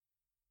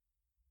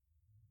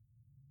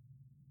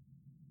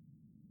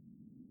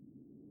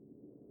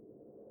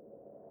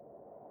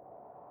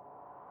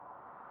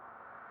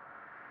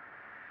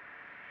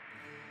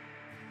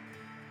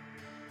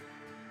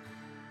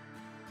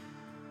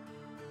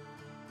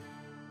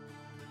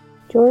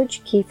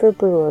George Kiefer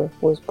Brewer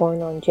was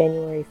born on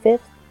January 5,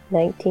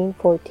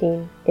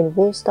 1914, in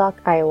Woolstock,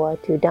 Iowa,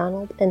 to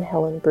Donald and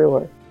Helen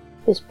Brewer.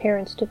 His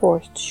parents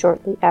divorced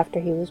shortly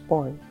after he was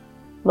born.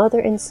 Mother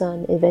and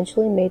son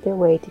eventually made their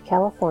way to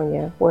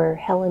California, where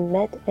Helen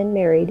met and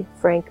married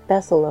Frank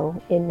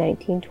Besselow in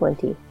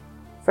 1920.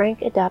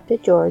 Frank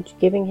adopted George,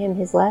 giving him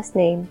his last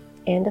name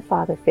and a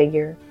father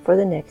figure for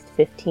the next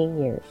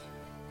 15 years.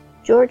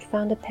 George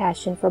found a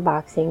passion for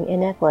boxing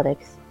and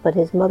athletics, but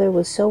his mother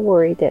was so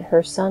worried that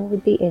her son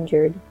would be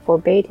injured,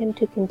 forbade him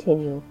to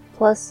continue.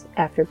 Plus,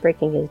 after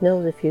breaking his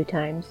nose a few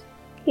times,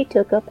 he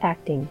took up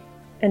acting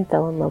and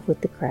fell in love with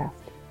the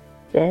craft.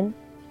 Then,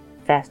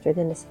 faster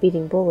than a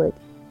speeding bullet,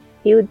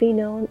 he would be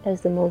known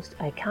as the most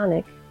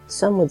iconic,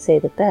 some would say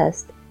the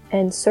best,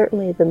 and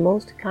certainly the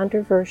most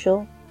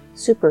controversial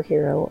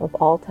superhero of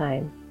all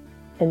time.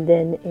 And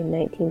then, in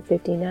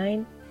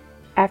 1959,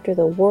 after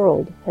the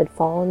world had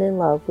fallen in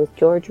love with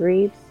George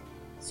Reeves,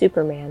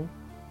 Superman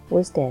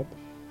was dead.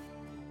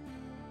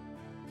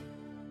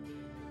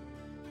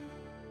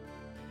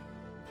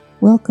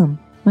 Welcome,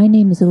 my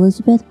name is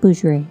Elizabeth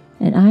Bougeret,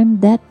 and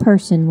I'm that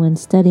person when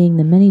studying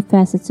the many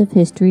facets of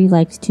history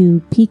likes to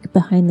peek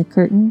behind the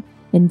curtain,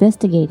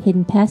 investigate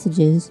hidden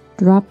passages,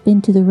 drop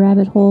into the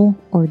rabbit hole,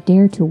 or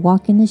dare to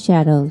walk in the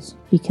shadows,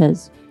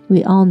 because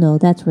we all know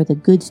that's where the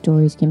good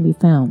stories can be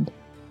found.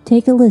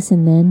 Take a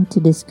listen then to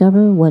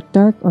discover what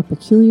dark or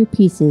peculiar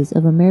pieces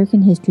of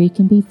American history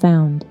can be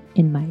found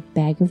in my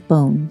bag of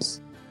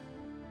bones.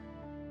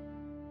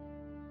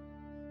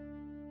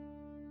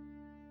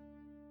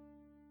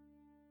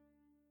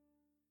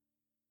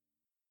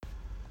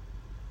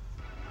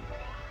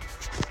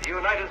 The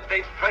United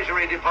States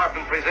Treasury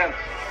Department presents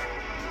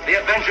The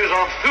Adventures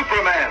of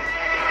Superman.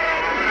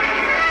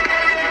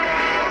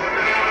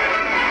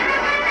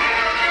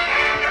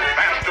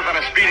 Faster than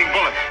a speeding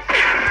bullet.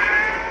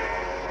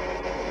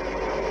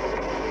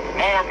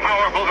 More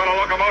powerful than a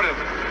locomotive.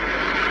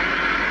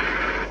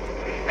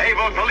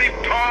 Able to leap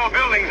tall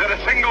buildings at a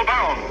single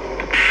bound.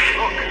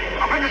 Look,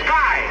 up in the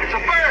sky. It's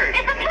a bird.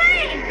 It's a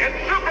plane. It's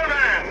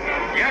Superman.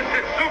 Yes,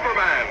 it's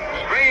Superman.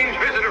 Strange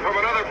visitor from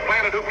another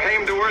planet who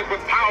came to Earth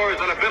with powers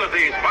and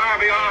abilities far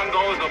beyond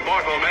those of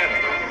mortal men.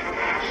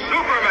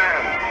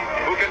 Superman,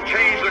 who can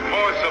change the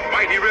course of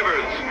mighty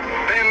rivers,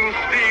 bend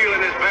steel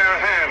in his bare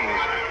hands,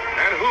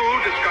 and who,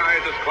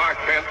 disguised as Clark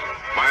Kent,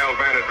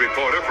 mild-mannered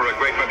reporter for a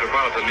great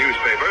metropolitan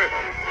newspaper,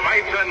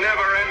 fights a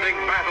never-ending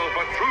battle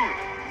for truth,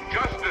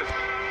 justice,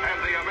 and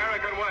the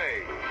American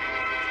way.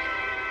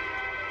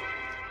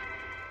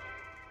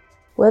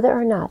 Whether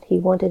or not he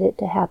wanted it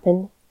to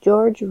happen,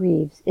 George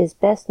Reeves is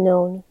best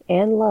known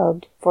and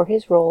loved for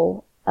his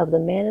role of the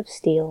Man of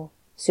Steel,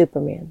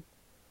 Superman.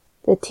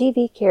 The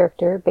TV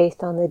character,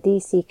 based on the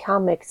DC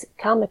Comics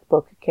comic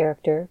book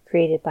character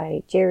created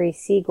by Jerry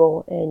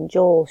Siegel and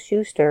Joel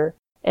Shuster,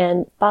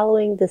 and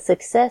following the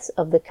success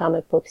of the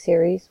comic book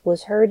series,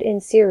 was heard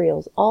in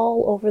serials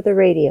all over the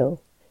radio,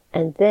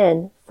 and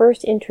then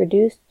first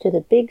introduced to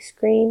the big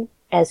screen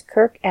as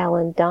Kirk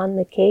Alyn donned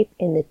the cape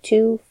in the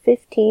two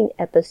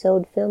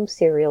 15-episode film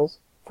serials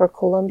for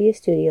Columbia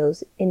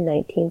Studios in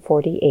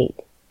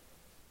 1948.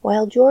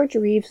 While George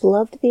Reeves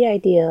loved the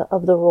idea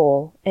of the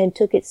role and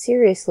took it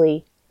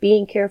seriously,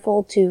 being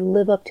careful to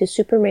live up to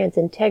Superman's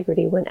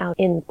integrity when out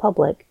in the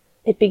public,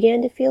 it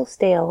began to feel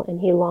stale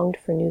and he longed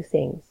for new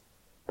things.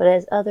 But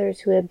as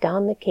others who have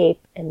donned the cape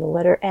and the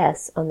letter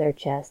S on their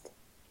chest,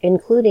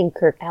 including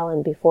Kirk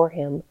Alyn before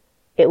him,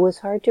 it was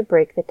hard to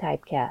break the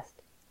typecast.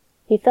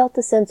 He felt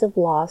a sense of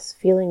loss,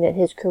 feeling that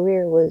his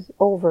career was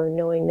over,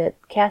 knowing that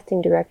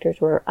casting directors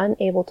were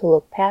unable to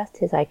look past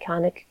his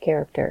iconic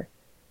character.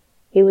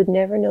 He would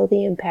never know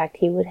the impact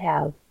he would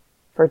have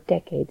for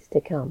decades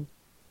to come.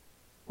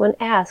 When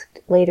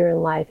asked later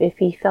in life if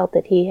he felt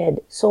that he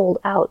had sold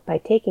out by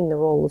taking the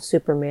role of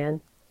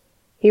Superman,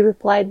 he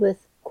replied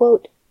with,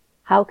 quote,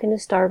 "How can a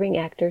starving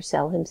actor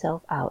sell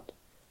himself out?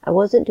 I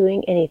wasn't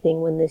doing anything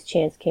when this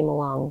chance came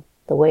along.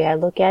 The way I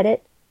look at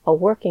it, a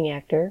working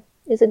actor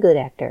is a good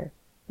actor,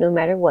 no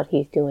matter what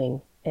he's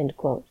doing," end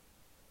quote.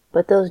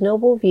 But those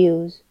noble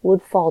views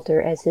would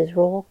falter as his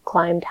role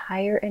climbed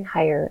higher and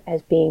higher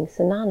as being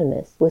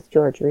synonymous with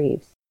George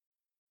Reeves.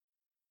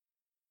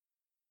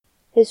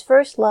 His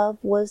first love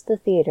was the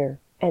theater,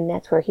 and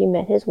that's where he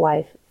met his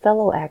wife,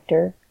 fellow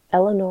actor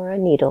Eleonora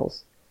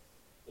Needles.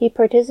 He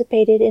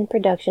participated in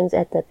productions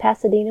at the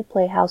Pasadena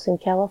Playhouse in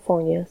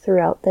California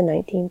throughout the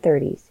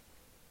 1930s.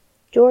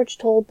 George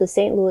told the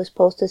St. Louis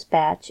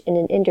Post-Dispatch in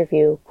an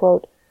interview,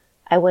 quote,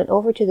 "I went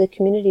over to the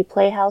community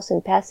playhouse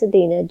in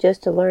Pasadena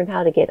just to learn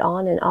how to get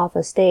on and off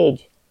a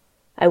stage.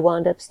 I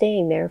wound up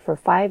staying there for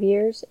 5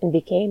 years and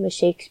became a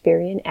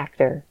Shakespearean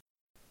actor.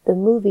 The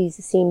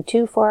movies seemed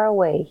too far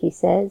away," he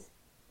says.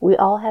 "We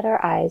all had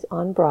our eyes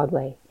on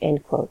Broadway,"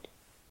 end quote.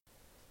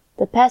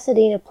 The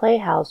Pasadena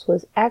Playhouse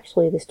was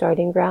actually the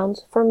starting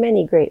grounds for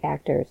many great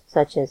actors,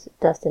 such as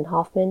Dustin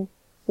Hoffman,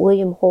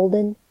 William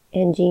Holden,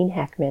 and Gene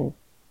Hackman.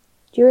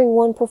 During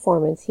one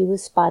performance, he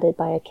was spotted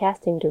by a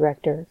casting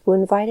director who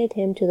invited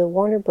him to the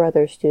Warner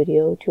Brothers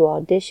studio to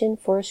audition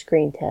for a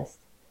screen test.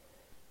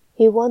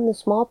 He won the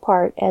small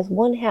part as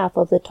one half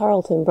of the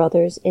Tarleton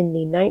brothers in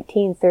the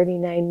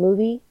 1939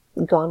 movie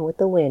Gone with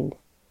the Wind.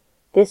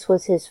 This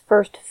was his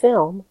first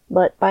film,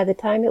 but by the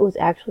time it was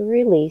actually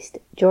released,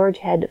 George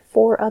had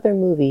 4 other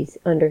movies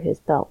under his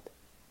belt.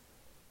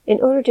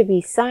 In order to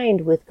be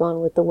signed with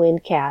Gone with the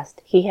Wind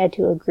cast, he had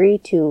to agree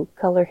to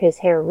color his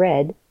hair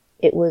red.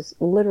 It was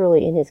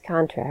literally in his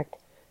contract.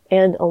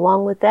 And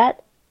along with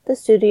that, the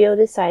studio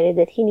decided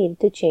that he needed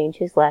to change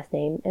his last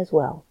name as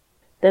well.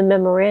 The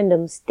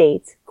memorandum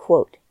states,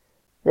 quote,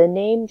 "The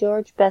name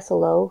George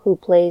Besselo, who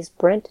plays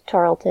Brent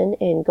Tarleton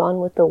in Gone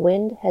with the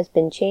Wind, has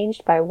been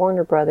changed by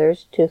Warner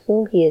Brothers, to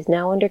whom he is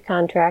now under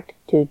contract,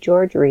 to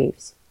George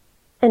Reeves."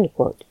 End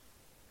quote.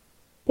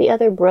 The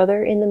other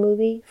brother in the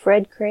movie,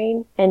 Fred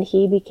Crane, and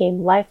he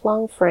became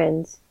lifelong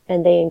friends,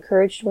 and they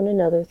encouraged one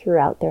another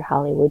throughout their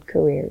Hollywood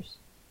careers.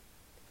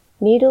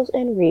 Needles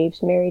and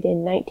Reeves married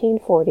in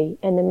 1940,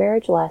 and the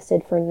marriage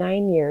lasted for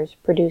 9 years,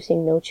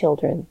 producing no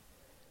children.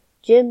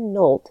 Jim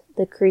Nolt,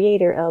 the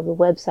creator of the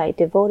website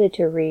devoted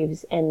to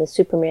Reeves and the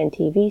Superman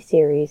TV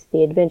series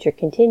The Adventure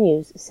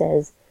Continues,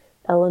 says,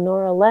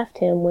 Eleonora left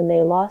him when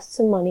they lost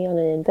some money on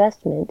an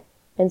investment,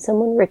 and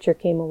someone richer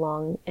came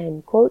along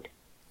and, quote,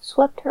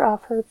 swept her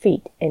off her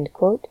feet, end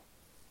quote.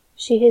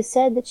 She has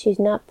said that she's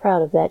not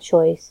proud of that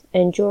choice,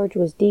 and George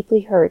was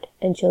deeply hurt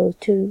and chose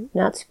to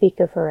not speak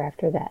of her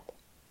after that.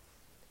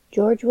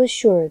 George was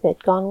sure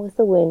that Gone with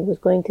the Wind was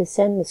going to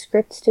send the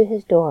scripts to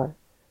his door,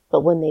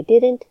 but when they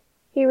didn't,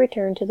 he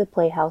returned to the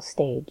Playhouse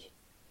stage.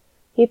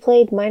 He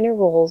played minor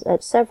roles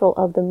at several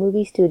of the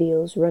movie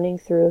studios, running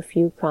through a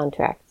few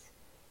contracts.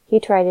 He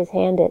tried his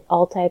hand at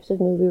all types of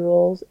movie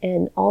roles,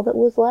 and all that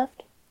was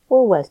left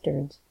were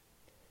westerns.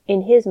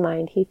 In his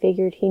mind, he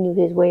figured he knew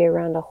his way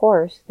around a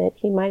horse, that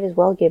he might as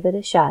well give it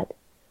a shot.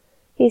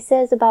 He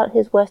says about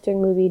his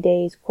western movie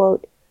days,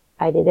 quote,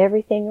 "I did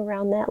everything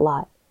around that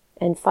lot,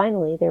 and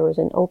finally there was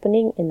an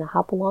opening in the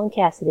Hopalong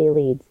Cassidy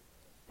leads.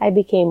 I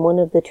became one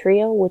of the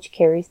trio which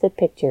carries the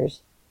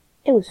pictures.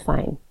 It was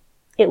fine.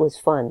 It was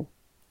fun."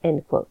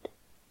 End quote.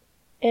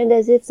 And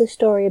as if the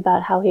story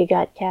about how he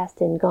got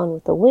cast in Gone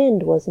with the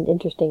Wind wasn't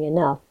interesting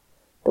enough,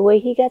 the way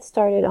he got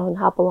started on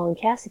Hopalong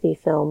Cassidy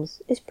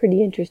films is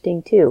pretty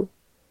interesting too.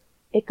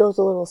 It goes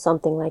a little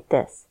something like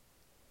this.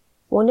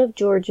 One of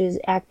George's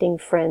acting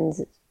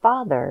friend's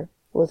father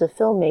was a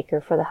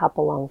filmmaker for the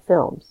Hopalong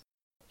films.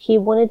 He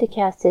wanted to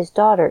cast his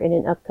daughter in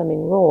an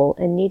upcoming role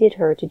and needed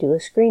her to do a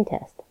screen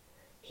test.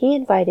 He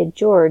invited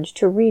George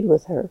to read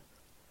with her.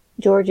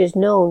 George is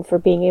known for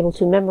being able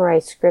to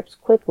memorize scripts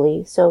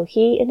quickly, so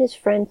he and his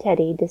friend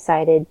Teddy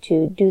decided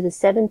to do the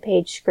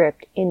 7-page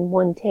script in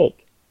one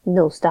take.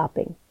 No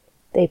stopping.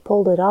 They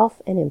pulled it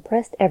off and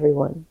impressed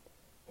everyone.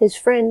 His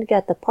friend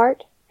got the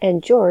part,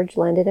 and George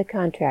landed a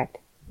contract,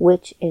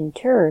 which, in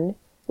turn,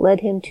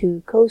 led him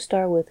to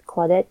co-star with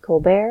Claudette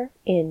Colbert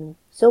in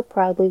So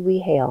Proudly We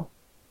Hail,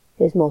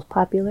 his most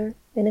popular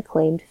and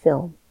acclaimed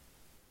film.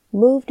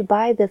 Moved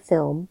by the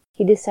film,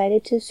 he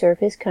decided to serve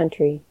his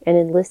country and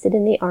enlisted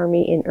in the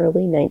Army in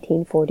early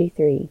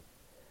 1943.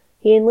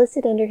 He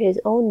enlisted under his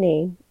own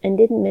name and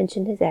didn't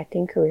mention his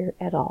acting career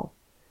at all.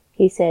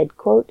 He said,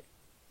 quote,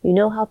 "You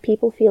know how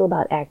people feel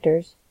about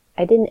actors.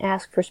 I didn't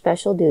ask for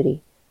special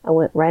duty. I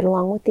went right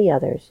along with the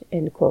others,"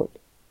 end quote.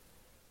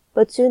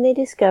 But soon they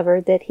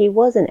discovered that he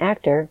was an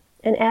actor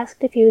and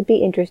asked if he would be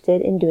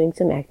interested in doing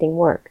some acting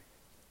work.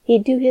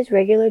 He'd do his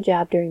regular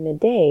job during the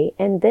day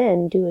and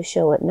then do a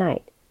show at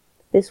night.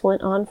 This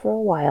went on for a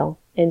while,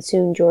 and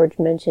soon George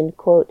mentioned,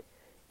 quote,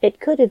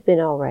 "It could have been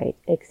all right,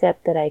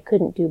 except that I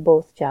couldn't do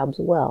both jobs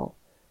well.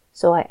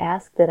 So I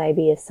asked that I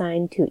be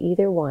assigned to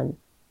either one,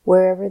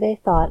 wherever they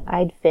thought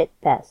I'd fit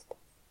best.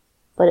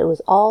 But it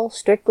was all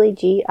strictly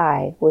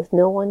GI, with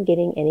no one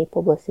getting any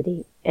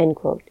publicity," end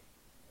quote.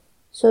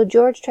 So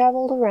George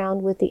traveled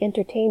around with the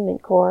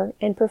Entertainment Corps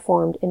and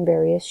performed in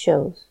various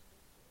shows.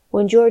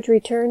 When George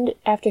returned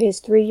after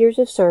his 3 years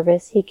of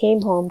service, he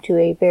came home to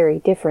a very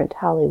different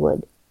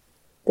Hollywood.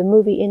 The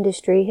movie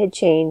industry had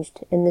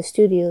changed, and the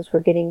studios were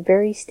getting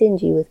very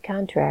stingy with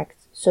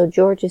contracts, so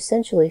George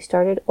essentially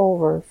started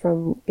over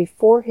from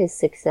before his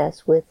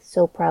success with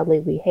So Proudly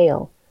We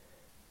Hail.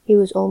 He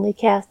was only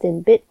cast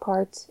in bit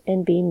parts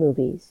and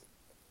B-movies.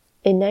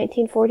 In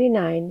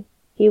 1949,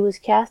 he was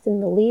cast in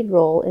the lead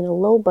role in a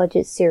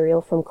low-budget serial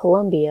from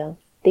Columbia,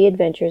 The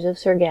Adventures of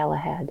Sir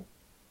Galahad.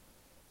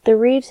 The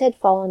Reeves had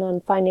fallen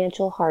on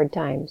financial hard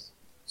times,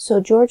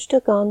 so George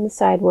took on the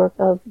side work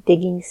of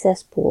digging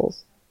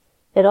cesspools.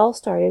 It all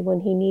started when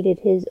he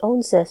needed his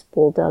own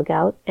cesspool dug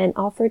out and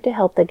offered to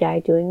help the guy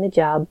doing the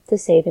job to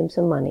save him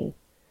some money.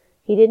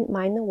 He didn't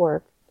mind the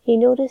work. He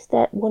noticed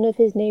that one of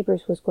his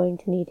neighbors was going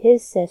to need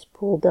his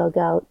cesspool dug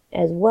out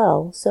as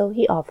well, so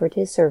he offered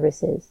his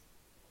services.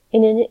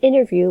 In an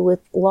interview with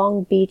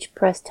Long Beach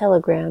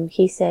Press-Telegram,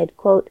 he said,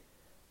 quote,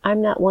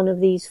 "I'm not one of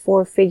these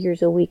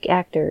 4-figures-a-week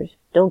actors.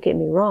 Don't get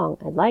me wrong,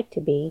 I'd like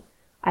to be.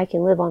 I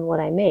can live on what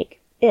I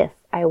make, if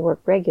I work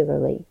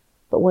regularly.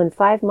 But when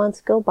 5 months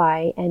go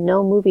by and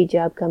no movie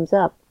job comes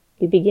up,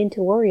 you begin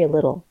to worry a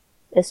little,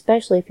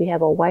 especially if you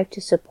have a wife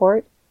to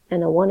support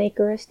and a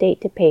 1-acre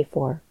estate to pay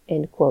for,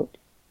 end quote.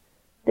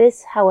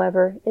 This,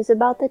 however, is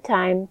about the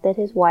time that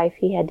his wife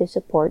he had to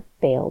support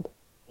failed.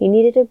 He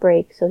needed a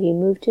break, so he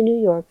moved to New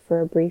York for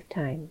a brief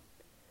time.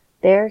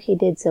 There he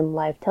did some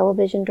live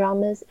television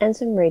dramas and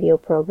some radio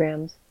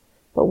programs,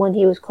 but when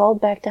he was called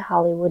back to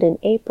Hollywood in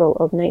April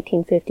of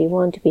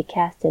 1951 to be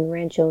cast in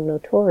Rancho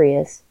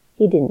Notorious,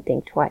 he didn't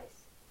think twice.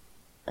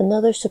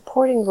 Another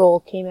supporting role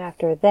came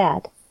after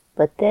that,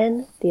 but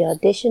then the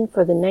audition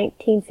for the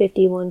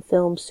 1951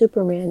 film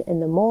Superman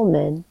and the Mole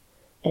Men,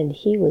 and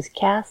he was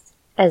cast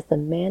as the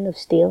Man of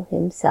Steel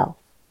himself.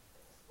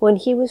 When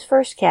he was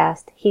first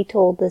cast, he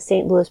told the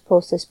St. Louis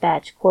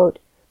Post-Dispatch, quote,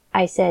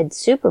 "I said,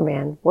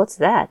 'Superman, what's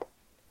that?'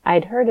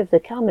 I'd heard of the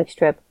comic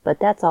strip, but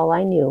that's all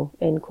I knew,"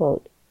 end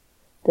quote.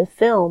 The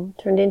film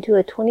turned into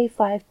a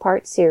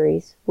 25-part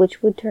series,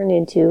 which would turn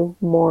into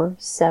more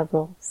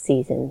several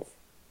seasons.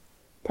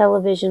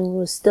 Television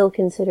was still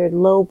considered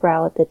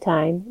lowbrow at the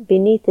time,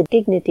 beneath the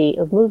dignity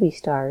of movie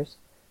stars,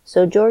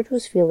 so George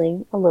was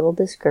feeling a little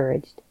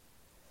discouraged.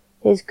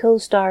 His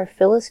co-star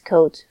Phyllis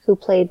Coates, who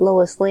played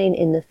Lois Lane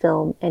in the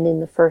film and in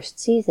the first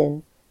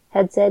season,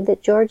 had said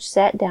that George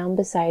sat down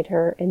beside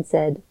her and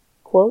said,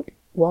 quote,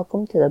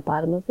 "Welcome to the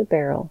bottom of the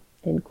barrel,"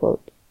 end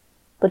quote.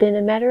 But in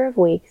a matter of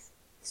weeks,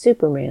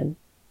 Superman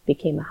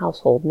became a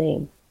household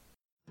name.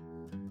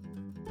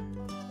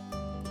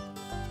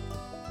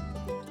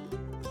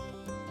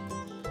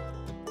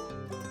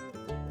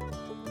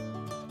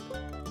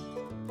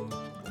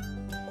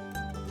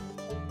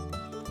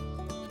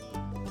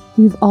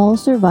 We've all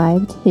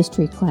survived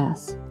history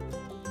class.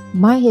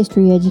 My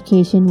history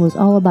education was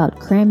all about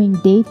cramming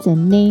dates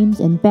and names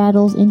and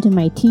battles into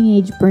my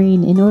teenage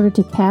brain in order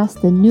to pass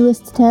the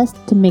newest test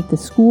to make the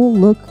school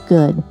look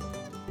good.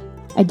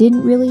 I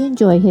didn't really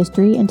enjoy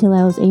history until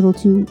I was able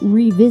to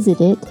revisit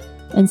it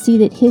and see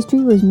that history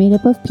was made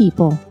up of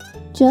people,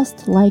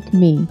 just like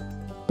me.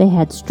 They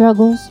had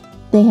struggles,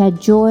 they had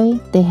joy,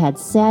 they had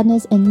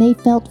sadness, and they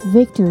felt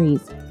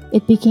victories.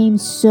 It became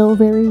so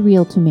very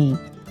real to me.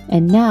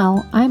 And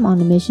now I'm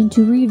on a mission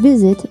to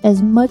revisit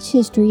as much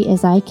history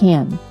as I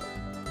can.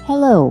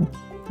 Hello,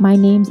 my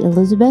name's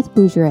Elizabeth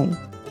Bougeret.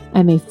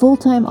 I'm a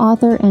full-time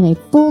author and a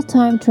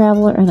full-time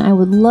traveler, and I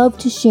would love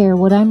to share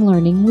what I'm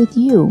learning with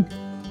you.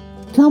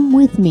 Come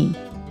with me.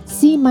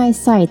 See my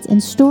sights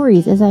and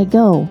stories as I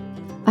go.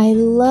 I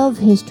love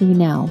history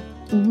now,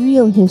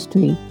 real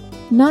history,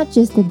 not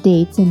just the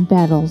dates and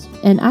battles,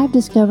 and I've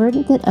discovered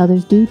that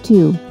others do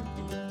too.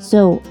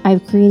 So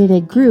I've created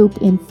a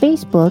group in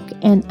Facebook,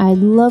 and I'd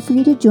love for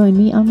you to join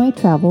me on my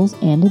travels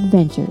and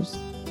adventures.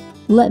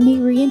 Let me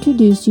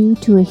reintroduce you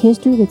to a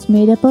history that's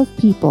made up of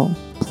people,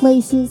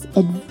 places,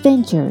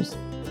 adventures.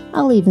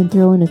 I'll even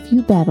throw in a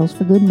few battles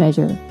for good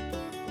measure.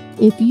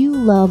 If you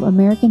love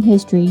American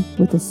history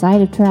with a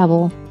side of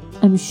travel,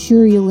 I'm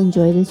sure you'll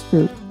enjoy this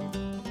group.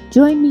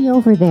 Join me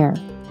over there.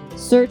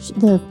 Search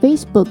the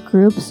Facebook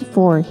groups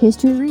for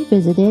History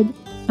Revisited,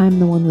 I'm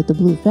the one with the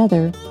blue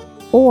feather,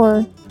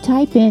 or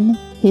type in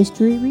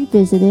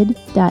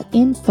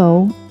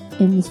historyrevisited.info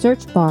in the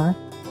search bar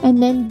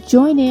and then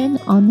join in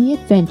on the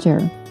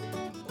adventure.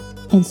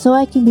 And so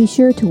I can be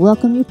sure to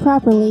welcome you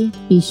properly,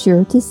 be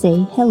sure to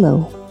say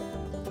hello.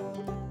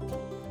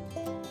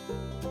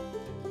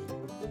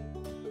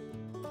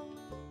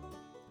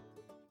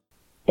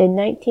 In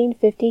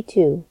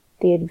 1952,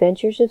 The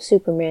Adventures of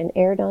Superman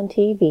aired on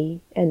TV,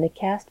 and the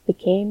cast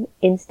became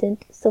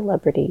instant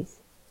celebrities.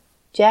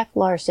 Jack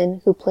Larson,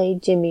 who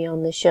played Jimmy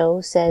on the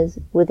show, says,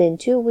 "Within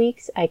 2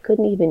 weeks, I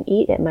couldn't even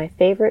eat at my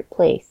favorite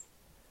place.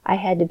 I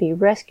had to be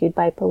rescued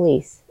by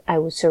police. I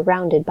was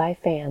surrounded by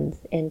fans,"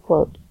 end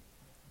quote.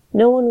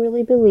 No one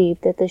really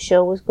believed that the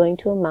show was going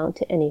to amount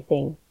to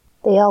anything.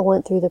 They all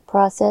went through the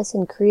process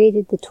and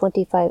created the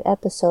 25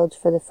 episodes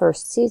for the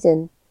first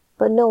season,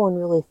 but no one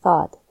really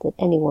thought that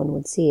anyone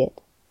would see it.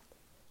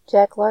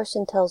 Jack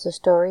Larson tells a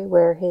story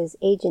where his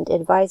agent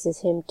advises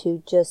him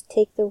to just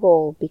take the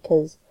role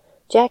because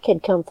Jack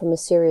had come from a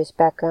serious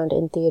background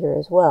in theater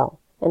as well,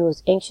 and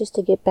was anxious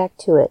to get back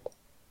to it,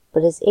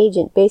 but his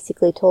agent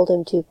basically told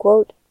him to,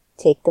 quote,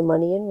 "Take the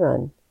money and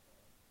run.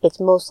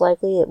 It's most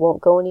likely it won't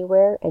go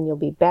anywhere, and you'll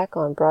be back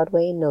on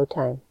Broadway in no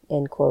time,"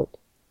 end quote.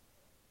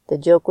 The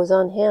joke was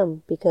on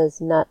him, because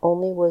not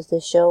only was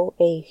the show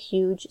a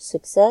huge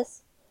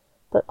success,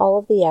 but all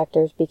of the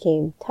actors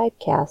became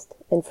typecast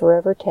and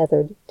forever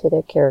tethered to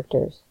their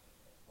characters.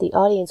 The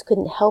audience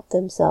couldn't help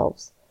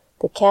themselves.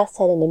 The cast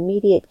had an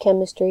immediate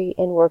chemistry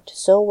and worked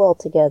so well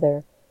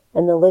together,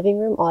 and the living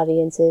room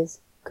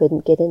audiences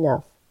couldn't get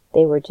enough.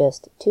 They were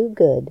just too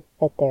good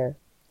at their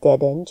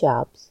dead-end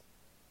jobs.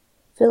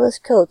 Phyllis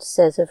Coates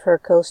says of her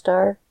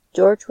co-star,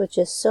 "George was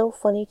just so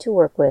funny to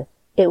work with.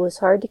 It was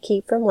hard to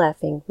keep from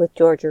laughing with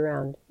George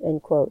around,"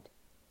 end quote.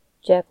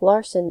 Jack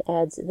Larson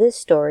adds this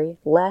story,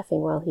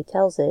 laughing while he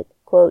tells it,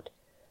 quote,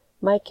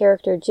 "My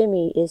character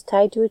Jimmy is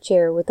tied to a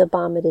chair with a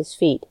bomb at his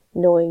feet,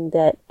 knowing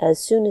that as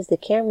soon as the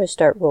cameras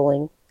start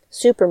rolling,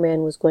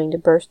 Superman was going to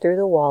burst through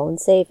the wall and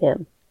save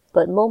him.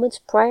 But moments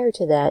prior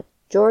to that,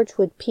 George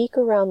would peek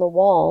around the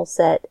wall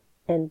set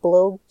and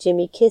blow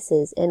Jimmy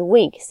kisses and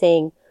wink,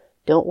 saying,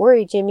 "Don't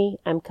worry, Jimmy,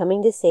 I'm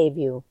coming to save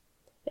you."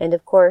 And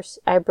of course,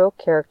 I broke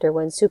character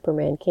when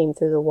Superman came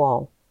through the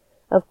wall.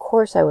 Of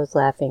course I was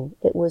laughing.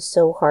 It was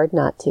so hard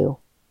not to.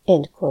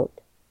 End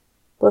quote.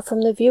 But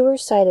from the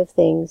viewer's side of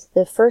things,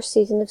 the first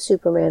season of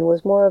Superman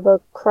was more of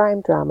a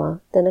crime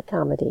drama than a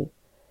comedy.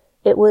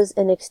 It was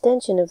an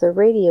extension of the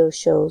radio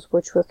shows,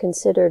 which were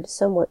considered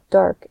somewhat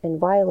dark and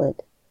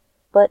violent.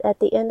 But at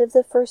the end of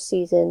the first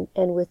season,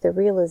 and with the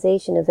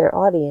realization of their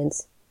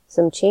audience,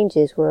 some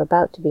changes were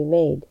about to be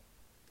made.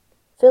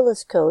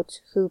 Phyllis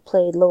Coates, who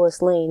played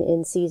Lois Lane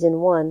in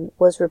Season 1,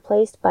 was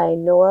replaced by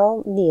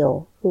Noel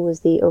Neill, who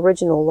was the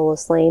original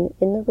Lois Lane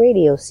in the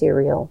radio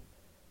serial.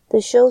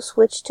 The show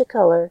switched to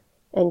color,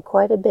 and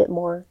quite a bit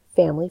more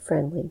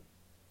family-friendly.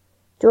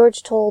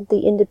 George told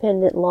the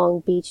independent Long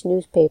Beach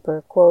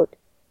newspaper, quote,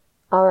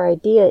 "Our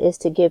idea is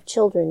to give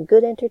children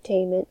good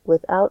entertainment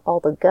without all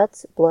the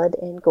guts, blood,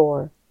 and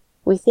gore.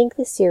 We think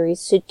the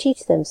series should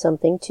teach them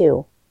something,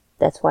 too.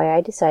 That's why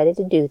I decided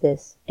to do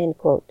this." End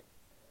quote.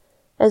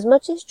 As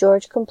much as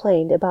George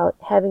complained about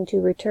having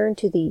to return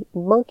to the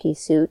monkey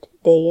suit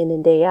day in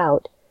and day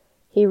out,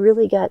 he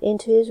really got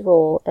into his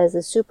role as a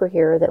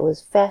superhero that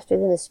was faster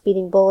than a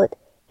speeding bullet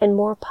and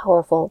more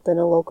powerful than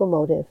a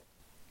locomotive.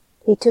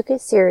 He took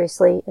it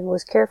seriously and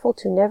was careful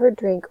to never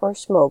drink or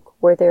smoke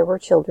where there were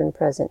children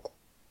present.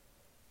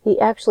 He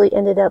actually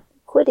ended up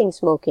quitting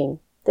smoking.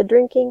 The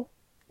drinking,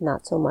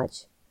 not so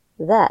much.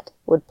 That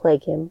would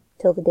plague him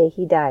till the day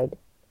he died.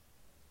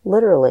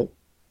 Literally,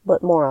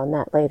 but more on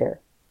that later.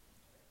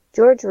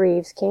 George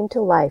Reeves came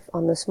to life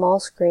on the small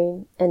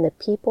screen, and the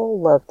people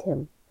loved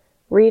him.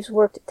 Reeves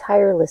worked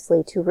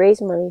tirelessly to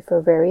raise money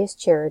for various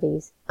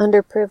charities,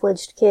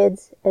 underprivileged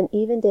kids, and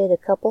even did a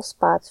couple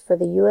spots for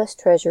the U.S.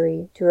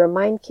 Treasury to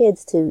remind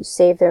kids to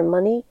save their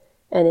money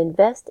and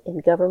invest in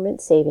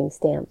government saving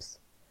stamps.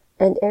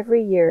 And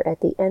every year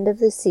at the end of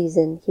the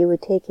season, he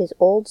would take his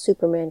old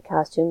Superman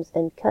costumes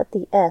and cut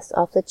the S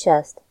off the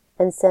chest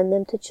and send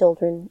them to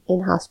children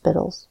in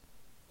hospitals.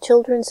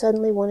 Children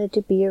suddenly wanted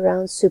to be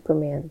around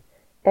Superman.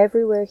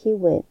 Everywhere he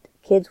went,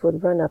 kids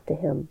would run up to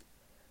him.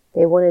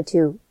 They wanted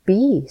to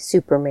be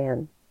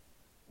Superman.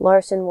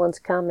 Larson once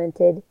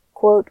commented,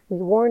 quote, "We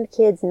warned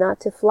kids not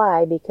to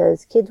fly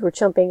because kids were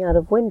jumping out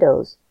of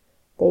windows.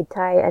 They'd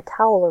tie a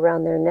towel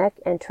around their neck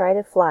and try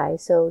to fly,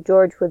 so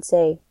George would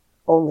say,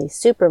 'Only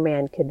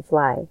Superman could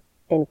fly.'"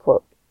 End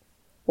quote.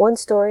 One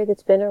story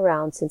that's been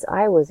around since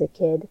I was a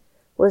kid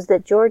was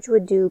that George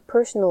would do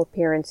personal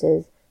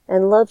appearances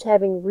and loved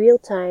having real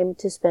time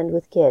to spend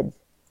with kids.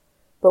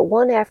 But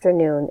one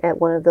afternoon at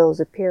one of those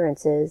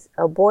appearances,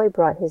 a boy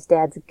brought his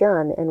dad's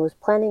gun and was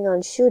planning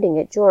on shooting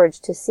at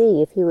George to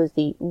see if he was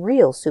the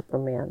real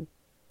Superman.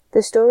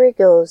 The story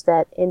goes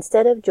that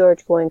instead of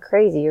George going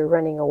crazy or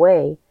running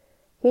away,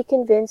 he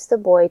convinced the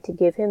boy to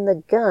give him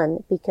the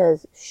gun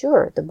because,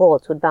 sure, the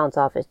bullets would bounce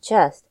off his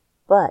chest,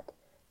 but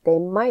they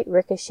might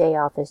ricochet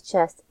off his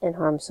chest and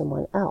harm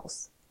someone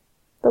else.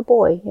 The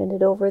boy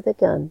handed over the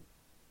gun.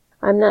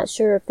 I'm not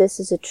sure if this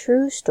is a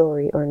true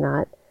story or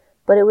not,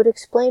 but it would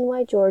explain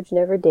why George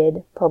never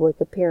did public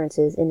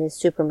appearances in his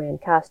Superman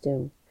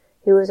costume.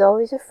 He was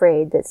always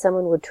afraid that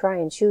someone would try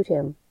and shoot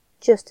him,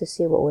 just to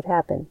see what would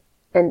happen.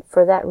 And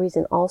for that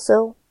reason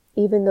also,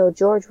 even though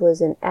George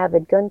was an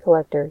avid gun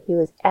collector, he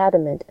was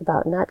adamant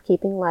about not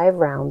keeping live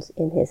rounds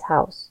in his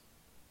house.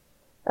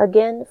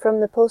 Again, from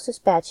the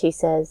Post-Dispatch he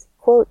says,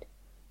 quote,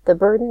 "The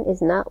burden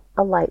is not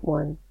a light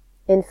one.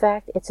 In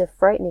fact, it's a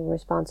frightening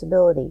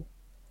responsibility.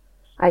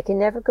 I can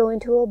never go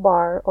into a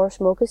bar or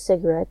smoke a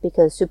cigarette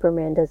because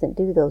Superman doesn't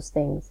do those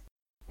things.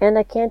 And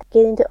I can't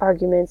get into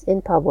arguments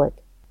in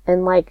public.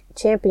 And like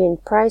champion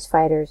prize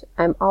fighters,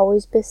 I'm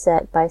always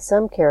beset by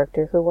some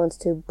character who wants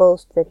to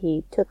boast that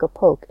he took a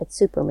poke at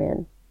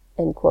Superman."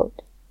 End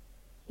quote.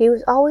 He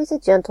was always a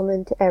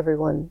gentleman to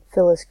everyone,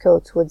 Phyllis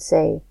Coates would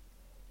say.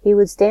 He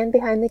would stand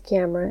behind the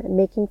camera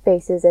making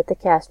faces at the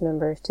cast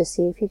members to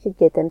see if he could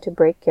get them to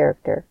break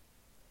character.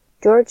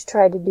 George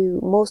tried to do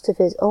most of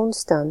his own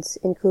stunts,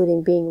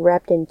 including being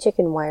wrapped in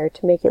chicken wire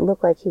to make it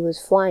look like he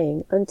was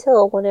flying,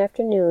 until one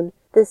afternoon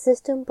the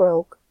system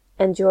broke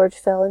and George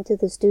fell into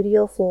the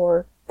studio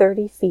floor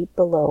 30 feet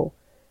below.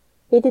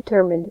 He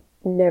determined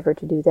never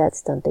to do that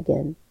stunt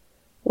again,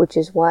 which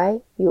is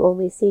why you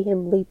only see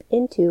him leap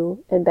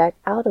into and back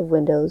out of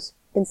windows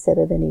instead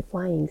of any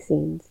flying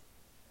scenes.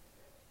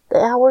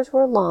 The hours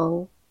were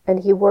long,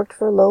 and he worked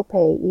for low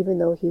pay even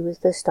though he was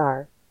the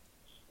star.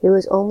 He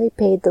was only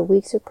paid the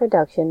weeks of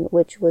production,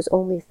 which was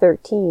only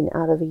 13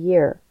 out of a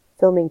year,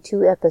 filming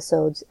 2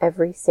 episodes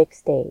every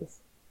 6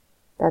 days.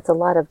 That's a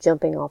lot of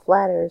jumping off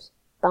ladders,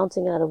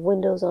 bouncing out of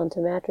windows onto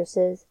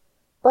mattresses,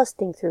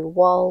 busting through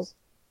walls,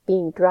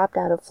 being dropped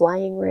out of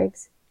flying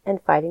rigs,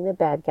 and fighting the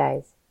bad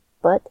guys.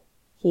 But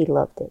he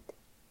loved it.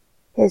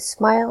 His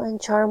smile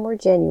and charm were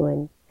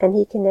genuine, and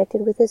he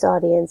connected with his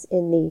audience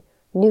in the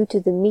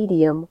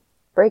new-to-the-medium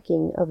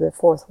breaking of the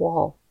fourth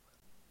wall.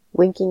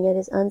 Winking at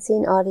his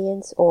unseen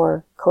audience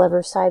or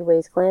clever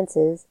sideways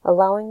glances,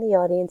 allowing the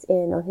audience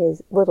in on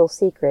his little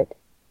secret,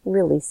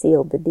 really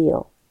sealed the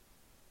deal.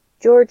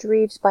 George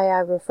Reeves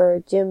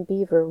biographer Jim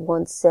Beaver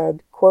once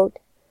said, quote,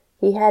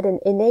 "He had an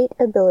innate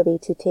ability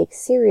to take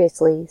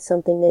seriously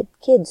something that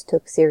kids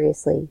took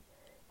seriously,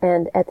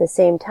 and at the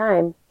same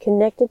time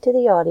connected to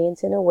the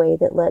audience in a way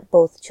that let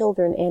both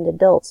children and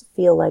adults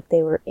feel like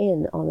they were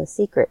in on the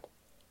secret.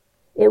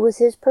 It was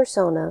his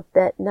persona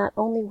that not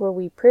only were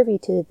we privy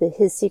to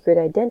his secret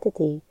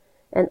identity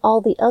and all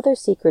the other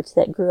secrets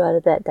that grew out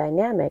of that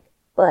dynamic,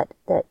 but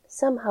that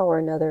somehow or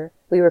another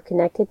we were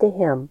connected to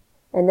him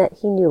and that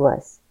he knew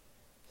us.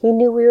 He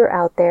knew we were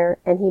out there,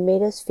 and he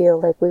made us feel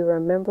like we were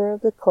a member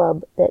of the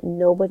club that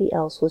nobody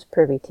else was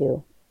privy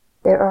to.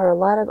 There are a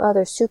lot of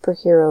other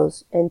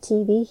superheroes and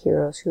TV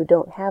heroes who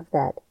don't have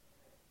that.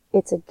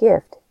 It's a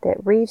gift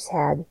that Reeves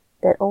had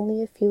that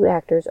only a few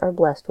actors are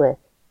blessed with."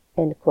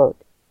 End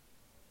quote.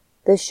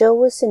 The show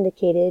was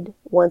syndicated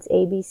once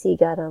ABC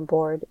got on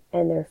board,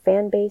 and their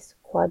fan base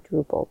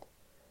quadrupled.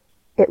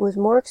 It was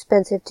more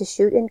expensive to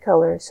shoot in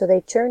color, so they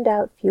churned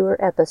out fewer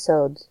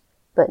episodes.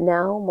 But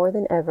now, more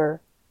than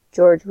ever,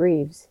 George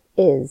Reeves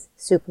is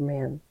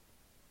Superman.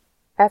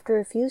 After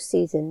a few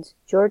seasons,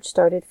 George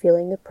started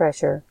feeling the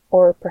pressure,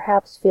 or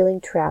perhaps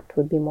feeling trapped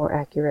would be more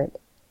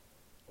accurate.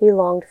 He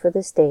longed for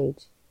the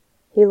stage.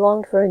 He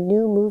longed for a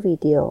new movie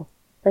deal,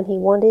 and he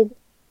wanted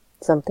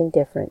something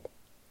different.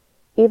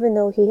 Even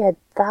though he had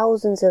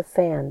thousands of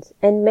fans,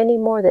 and many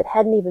more that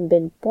hadn't even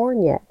been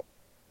born yet,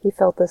 he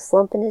felt the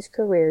slump in his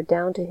career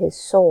down to his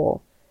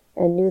soul,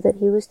 and knew that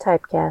he was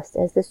typecast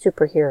as the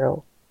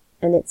superhero,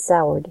 and it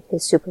soured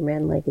his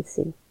Superman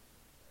legacy.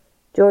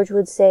 George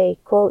would say,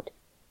 quote,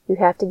 "You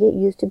have to get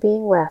used to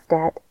being laughed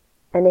at,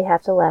 and they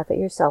have to laugh at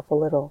yourself a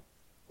little.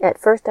 At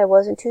first I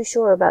wasn't too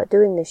sure about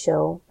doing the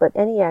show, but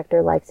any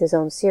actor likes his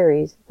own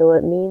series, though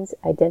it means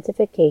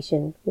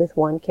identification with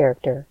one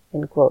character."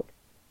 End quote.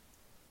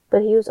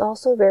 But he was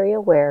also very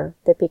aware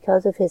that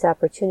because of his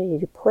opportunity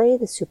to play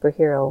the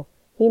superhero,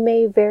 he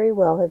may very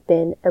well have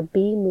been a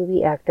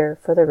B-movie actor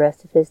for the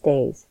rest of his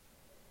days.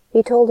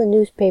 He told a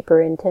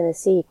newspaper in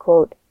Tennessee,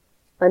 quote,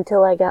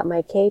 "Until I got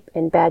my cape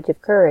and badge of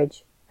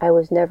courage, I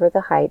was never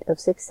the height of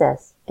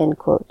success." End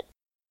quote.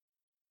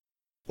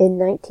 In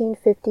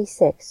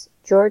 1956,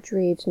 George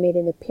Reeves made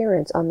an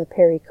appearance on the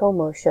Perry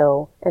Como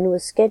show and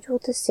was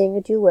scheduled to sing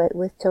a duet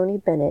with Tony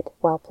Bennett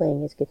while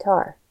playing his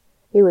guitar.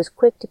 He was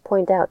quick to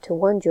point out to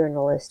one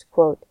journalist,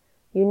 quote,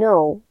 "You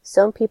know,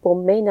 some people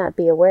may not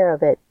be aware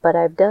of it, but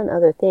I've done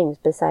other things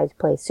besides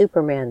play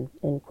Superman."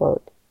 End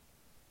quote.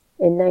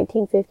 In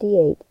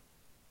 1958,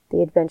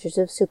 The Adventures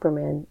of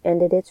Superman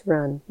ended its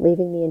run,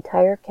 leaving the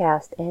entire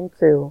cast and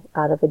crew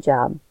out of a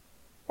job.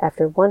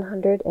 After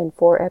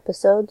 104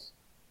 episodes,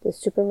 the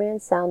Superman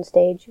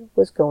soundstage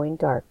was going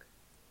dark.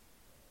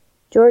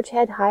 George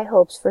had high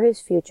hopes for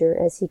his future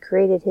as he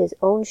created his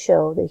own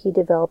show that he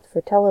developed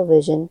for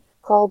television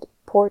called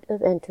Port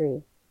of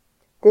Entry.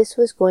 This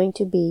was going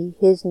to be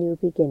his new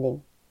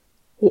beginning.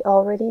 He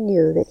already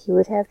knew that he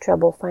would have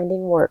trouble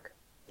finding work.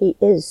 He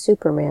is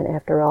Superman,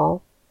 after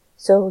all.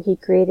 So he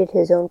created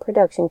his own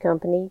production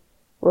company,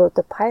 wrote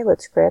the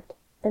pilot script,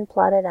 and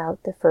plotted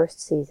out the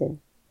first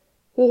season.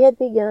 He had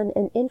begun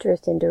an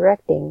interest in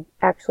directing,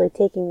 actually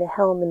taking the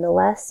helm in the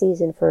last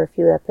season for a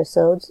few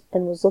episodes,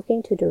 and was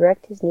looking to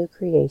direct his new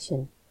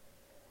creation.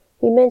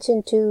 He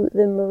mentioned to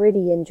the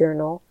Meridian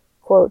Journal,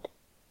 quote,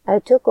 "I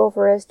took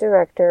over as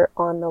director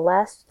on the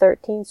last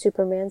 13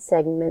 Superman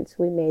segments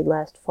we made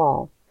last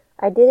fall.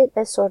 I did it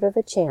as sort of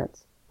a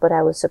chance, but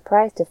I was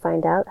surprised to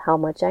find out how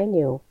much I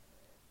knew.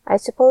 I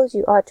suppose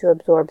you ought to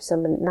absorb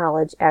some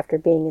knowledge after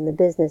being in the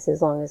business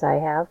as long as I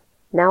have.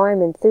 Now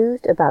I'm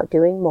enthused about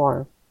doing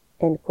more."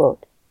 End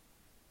quote.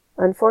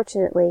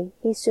 Unfortunately,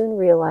 he soon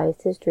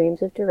realized his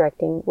dreams of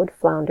directing would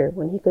flounder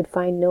when he could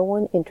find no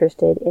one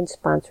interested in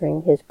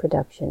sponsoring his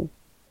production.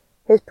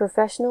 His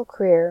professional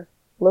career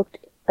looked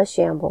a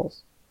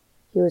shambles.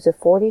 He was a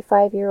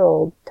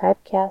 45-year-old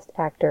typecast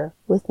actor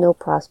with no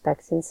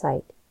prospects in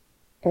sight.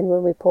 And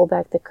when we pull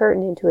back the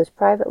curtain into his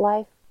private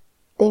life,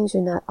 things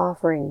are not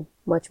offering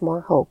much more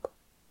hope.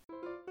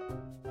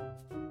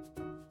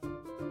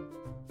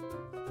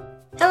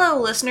 Hello,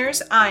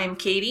 listeners. I'm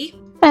Katie.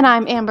 And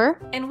I'm Amber.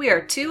 And we are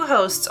two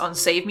hosts on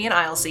Save Me an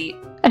Aisle Seat,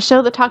 A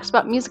show that talks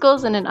about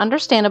musicals in an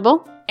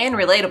understandable and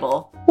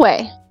relatable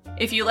way.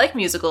 If you like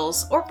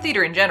musicals, or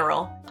theater in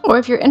general, Or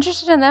if you're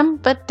interested in them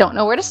but don't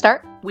know where to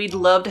start, we'd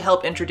love to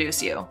help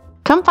introduce you.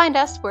 come find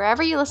us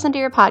wherever you listen to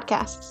your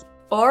podcasts.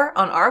 Or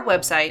on our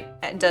website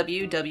at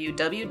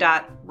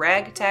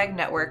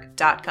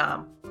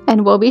www.ragtagnetwork.com.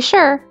 And we'll be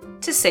sure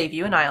to save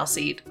you an aisle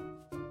seat.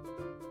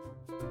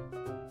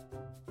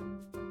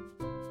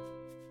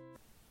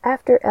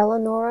 After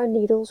Eleanora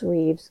Needles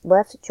Reeves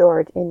left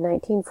George in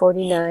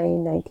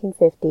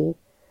 1949-1950,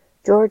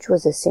 George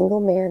was a single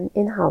man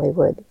in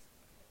Hollywood.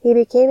 He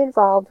became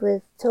involved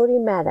with Toni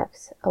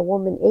Maddox, a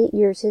woman 8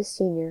 years his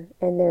senior,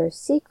 and their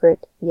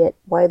secret, yet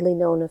widely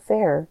known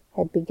affair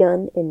had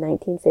begun in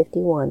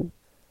 1951.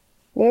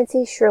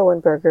 Nancy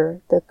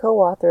Schroenberger, the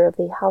co-author of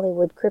the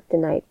Hollywood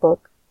Kryptonite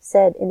book,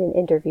 said in an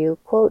interview,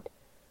 quote,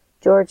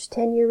 "George's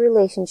 10-year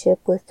relationship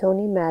with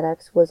Toni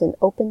Maddox was an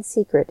open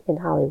secret in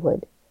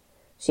Hollywood.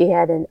 She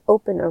had an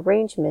open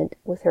arrangement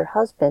with her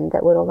husband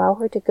that would allow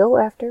her to go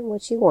after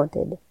what she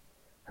wanted.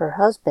 Her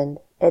husband,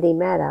 Eddie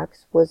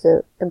Maddox, was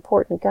an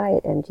important guy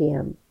at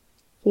MGM.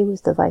 He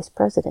was the vice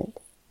president,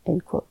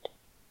 end quote.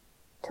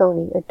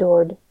 Toni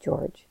adored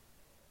George.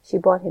 She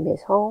bought him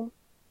his home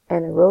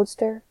and a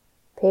roadster,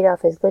 paid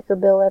off his liquor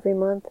bill every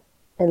month,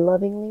 and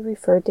lovingly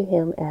referred to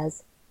him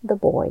as the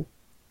boy.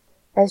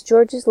 As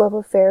George's love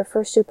affair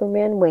for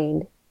Superman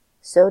waned,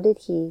 so did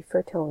he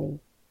for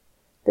Toni.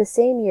 The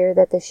same year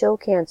that the show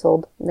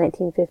canceled,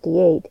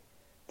 1958,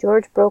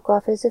 George broke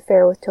off his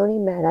affair with Toni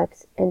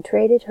Maddox and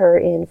traded her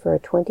in for a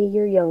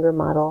 20-year younger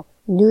model,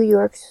 New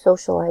York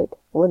socialite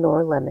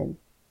Lenore Lemon.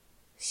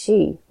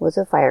 She was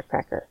a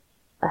firecracker,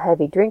 a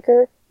heavy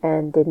drinker,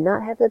 and did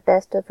not have the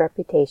best of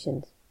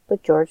reputations,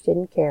 but George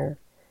didn't care.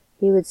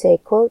 He would say,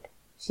 quote,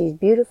 "She's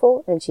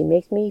beautiful and she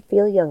makes me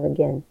feel young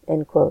again,"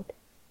 end quote.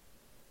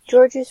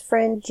 George's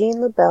friend Jean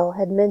LaBelle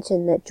had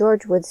mentioned that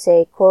George would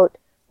say, quote,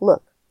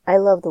 "Look, I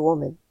love the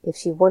woman. If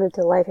she wanted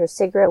to light her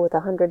cigarette with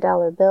a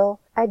 $100 bill,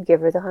 I'd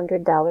give her the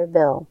 $100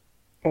 bill,"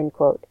 end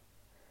quote.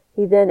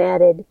 He then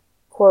added,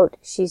 quote,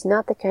 "She's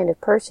not the kind of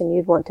person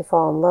you'd want to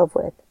fall in love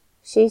with.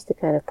 She's the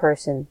kind of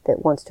person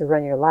that wants to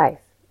run your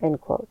life,"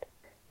 end quote.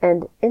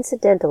 And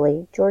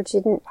incidentally, George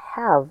didn't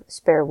have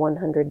spare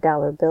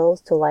 $100 bills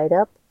to light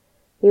up.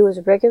 He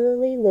was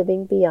regularly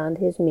living beyond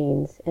his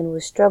means and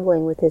was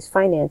struggling with his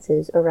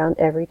finances around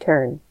every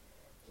turn.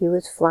 He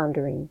was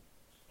floundering.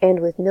 And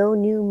with no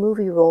new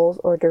movie roles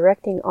or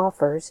directing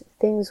offers,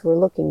 things were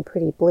looking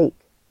pretty bleak.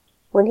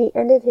 When he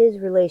ended his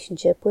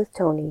relationship with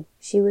Toni,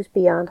 she was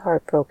beyond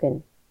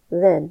heartbroken.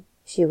 Then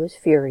she was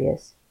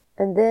furious.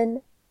 And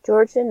then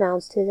George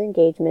announced his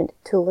engagement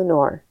to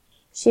Lenore.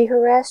 She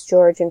harassed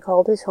George and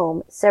called his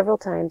home several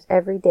times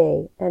every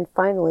day, and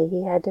finally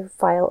he had to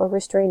file a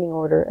restraining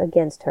order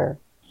against her.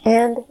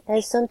 And,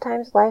 as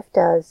sometimes life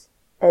does,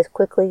 as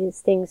quickly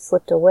as things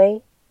slipped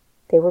away,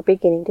 they were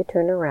beginning to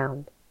turn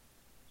around.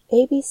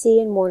 ABC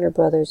and Warner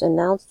Brothers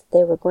announced that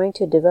they were going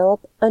to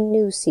develop a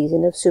new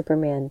season of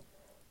Superman,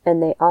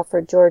 and they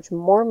offered George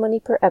more money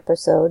per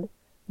episode,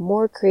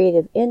 more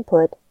creative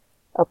input,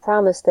 a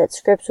promise that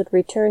scripts would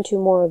return to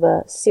more of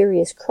a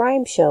serious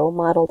crime show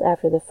modeled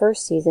after the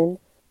first season,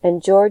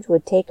 and George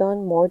would take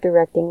on more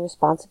directing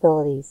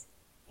responsibilities.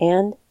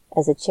 And,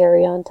 as a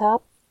cherry on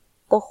top,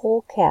 the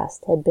whole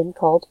cast had been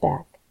called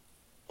back.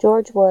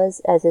 George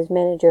was, as his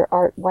manager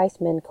Art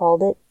Weisman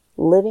called it,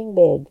 living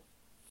big.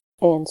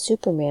 And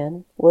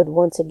Superman would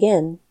once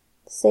again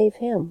save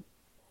him.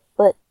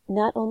 But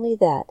not only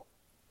that,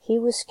 he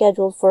was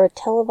scheduled for a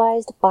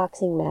televised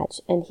boxing match,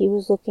 and he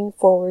was looking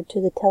forward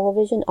to the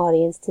television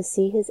audience to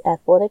see his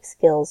athletic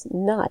skills,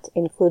 not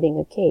including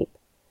a cape.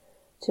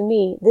 To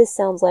me, this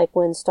sounds like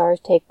when stars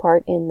take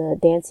part in the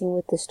Dancing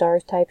with the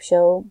Stars type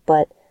show,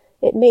 but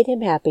it made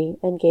him happy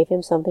and gave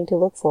him something to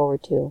look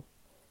forward to.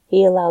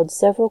 He allowed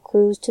several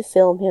crews to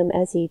film him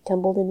as he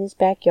tumbled in his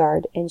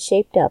backyard and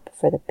shaped up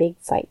for the big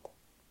fight.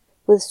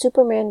 With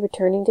Superman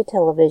returning to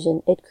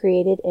television, it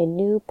created a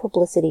new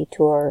publicity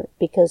tour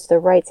because the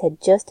rights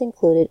had just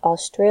included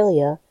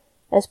Australia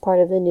as part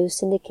of the new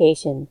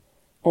syndication,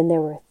 and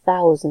there were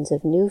thousands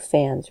of new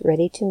fans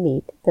ready to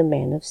meet the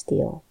Man of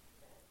Steel.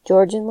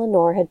 George and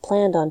Lenore had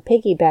planned on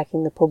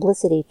piggybacking the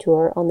publicity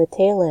tour on the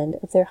tail end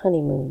of their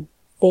honeymoon.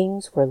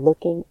 Things were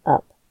looking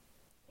up.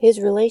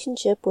 His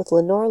relationship with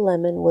Lenore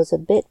Lemon was a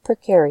bit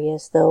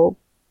precarious, though,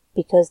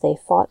 because they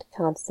fought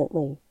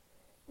constantly.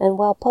 And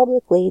while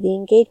publicly the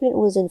engagement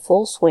was in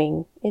full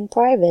swing, in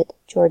private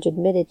George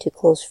admitted to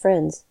close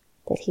friends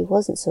that he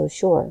wasn't so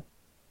sure.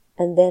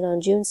 And then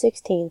on June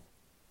 16th,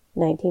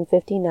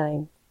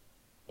 1959,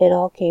 it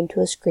all came to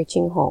a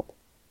screeching halt.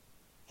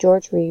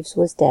 George Reeves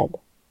was dead.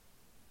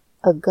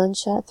 A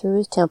gunshot through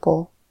his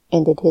temple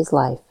ended his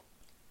life.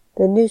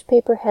 The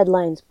newspaper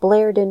headlines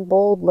blared in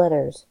bold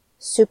letters,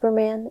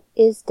 "Superman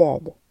is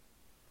dead."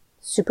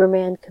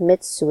 Superman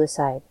commits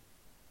suicide.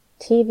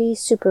 TV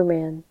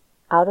Superman,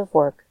 out of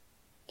work,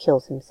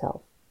 kills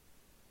himself.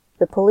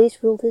 The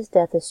police ruled his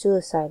death a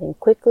suicide and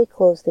quickly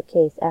closed the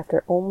case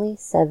after only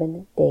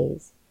 7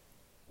 days.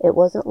 It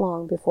wasn't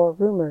long before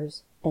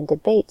rumors and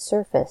debate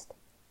surfaced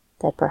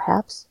that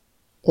perhaps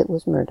it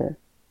was murder.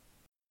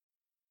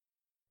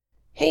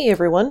 Hey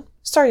everyone,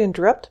 sorry to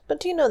interrupt, but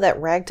do you know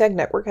that Ragtag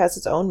Network has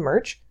its own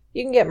merch?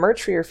 You can get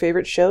merch for your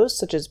favorite shows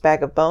such as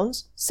Bag of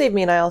Bones, Save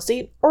Me an Aisle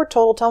Seat, or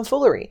Total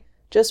Tomfoolery.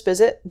 Just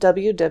visit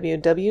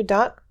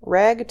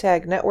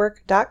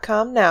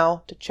www.ragtagnetwork.com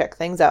now to check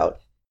things out.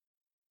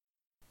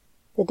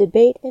 The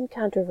debate and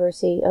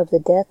controversy of the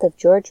death of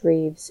George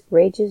Reeves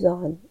rages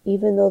on,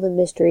 even though the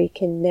mystery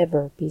can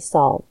never be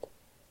solved.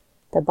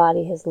 The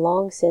body has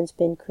long since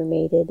been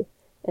cremated,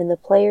 and the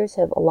players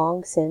have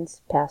long since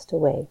passed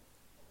away.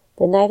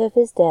 The night of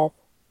his death,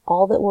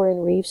 all that were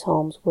in Reeves'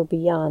 homes were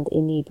beyond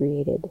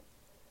inebriated,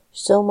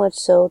 so much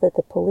so that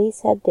the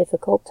police had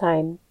difficult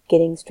time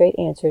getting straight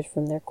answers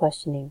from their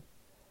questioning,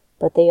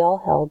 but they all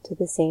held to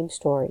the same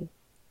story.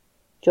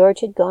 George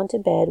had gone to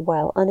bed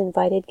while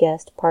uninvited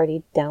guests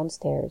partied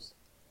downstairs.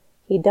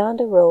 He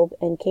donned a robe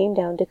and came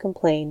down to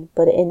complain,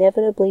 but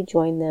inevitably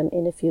joined them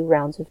in a few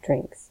rounds of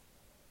drinks,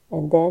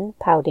 and then,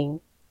 pouting,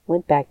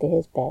 went back to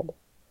his bed.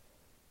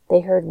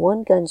 They heard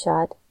one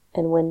gunshot,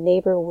 and when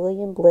neighbor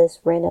William Bliss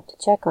ran up to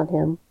check on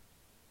him,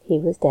 he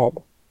was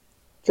dead.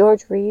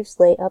 George Reeves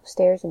lay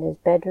upstairs in his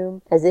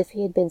bedroom as if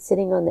he had been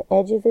sitting on the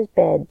edge of his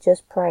bed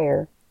just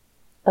prior.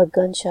 A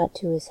gunshot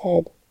to his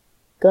head,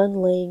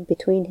 gun laying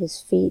between his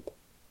feet,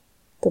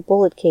 the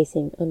bullet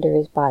casing under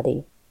his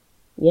body.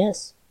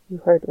 Yes, you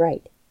heard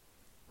right.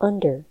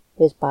 Under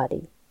his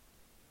body.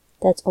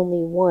 That's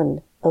only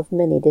one of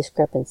many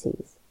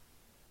discrepancies.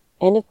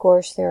 And of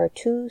course there are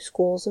two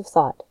schools of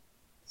thought,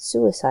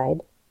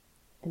 suicide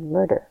and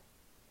murder.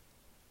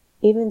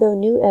 Even though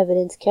new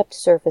evidence kept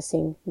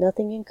surfacing,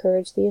 nothing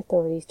encouraged the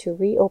authorities to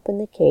reopen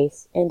the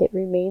case, and it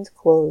remains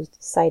closed,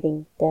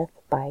 citing death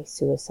by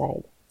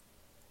suicide.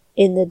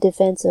 In the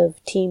defense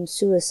of Team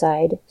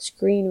Suicide,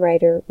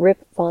 screenwriter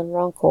Rip Van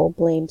Ronkel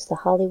blames the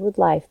Hollywood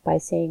life by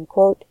saying,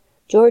 quote,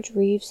 George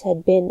Reeves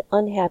had been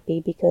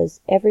unhappy because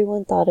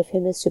everyone thought of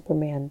him as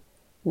Superman,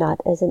 not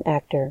as an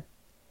actor.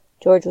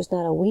 George was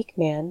not a weak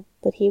man,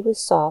 but he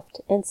was soft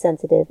and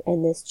sensitive,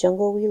 and this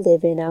jungle we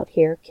live in out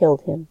here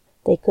killed him.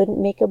 They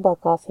couldn't make a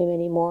buck off him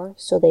anymore,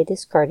 so they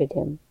discarded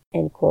him.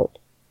 End quote.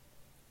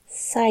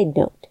 Side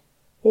note,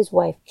 his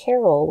wife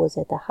Carol was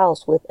at the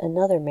house with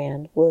another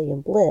man,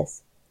 William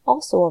Bliss,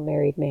 also a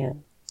married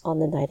man, on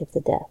the night of the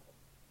death.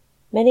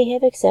 Many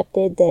have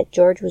accepted that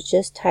George was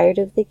just tired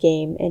of the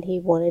game and he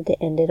wanted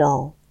to end it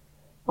all.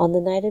 On the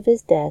night of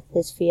his death,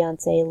 his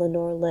fiancée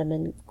Lenore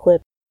Lemon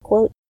quipped,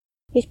 quote,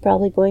 he's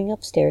probably going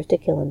upstairs to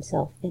kill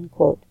himself, end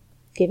quote,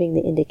 giving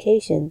the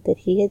indication that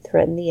he had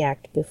threatened the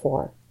act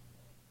before.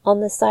 On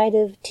the side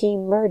of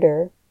Team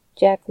Murder,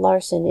 Jack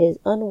Larson is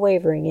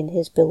unwavering in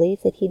his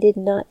belief that he did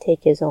not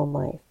take his own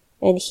life,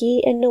 and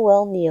he and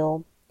Noel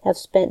Neal have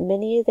spent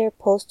many of their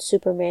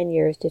post-Superman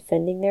years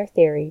defending their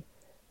theory,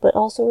 but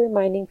also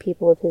reminding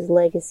people of his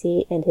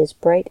legacy and his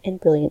bright and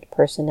brilliant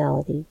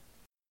personality.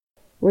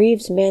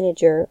 Reeves'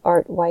 manager,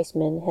 Art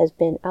Weissman, has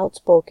been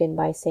outspoken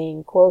by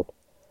saying, quote,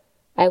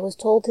 I was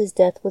told his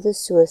death was a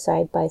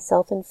suicide by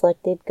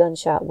self-inflicted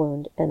gunshot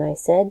wound, and I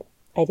said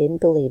I didn't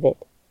believe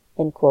it,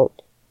 end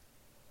quote.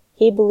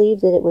 He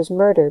believed that it was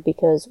murder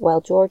because,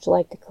 while George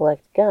liked to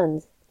collect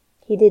guns,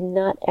 he did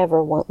not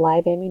ever want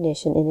live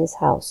ammunition in his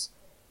house.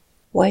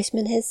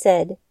 Weissman has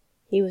said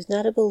he was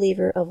not a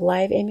believer of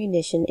live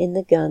ammunition in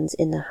the guns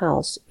in the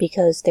house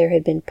because there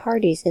had been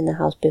parties in the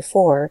house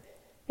before,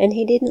 and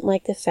he didn't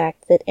like the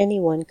fact that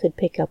anyone could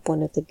pick up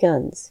one of the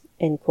guns,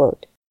 end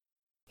quote.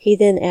 He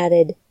then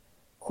added,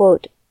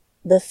 quote,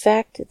 the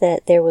fact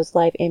that there was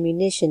live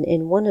ammunition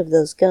in one of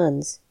those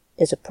guns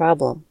is a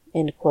problem,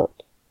 end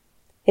quote.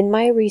 In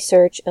my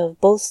research of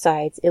both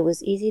sides, it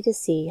was easy to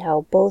see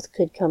how both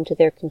could come to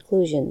their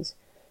conclusions.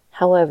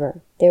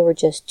 However, there were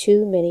just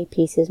too many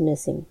pieces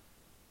missing.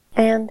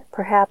 And,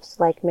 perhaps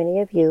like many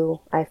of you,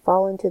 I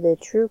fall into the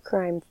true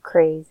crime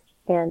craze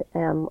and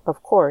am,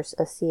 of course,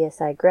 a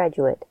CSI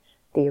graduate.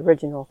 The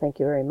original, thank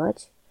you very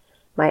much.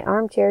 My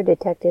armchair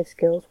detective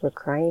skills were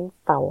crying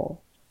foul.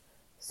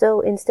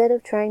 So, instead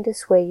of trying to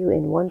sway you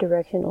in one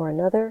direction or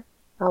another,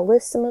 I'll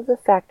list some of the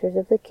factors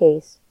of the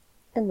case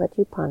and let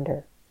you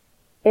ponder.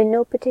 In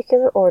no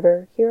particular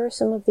order, here are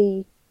some of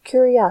the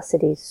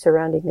curiosities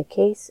surrounding the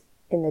case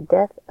in the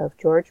death of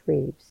George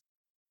Reeves.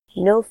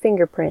 No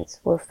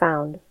fingerprints were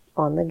found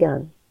on the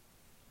gun.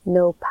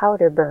 No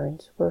powder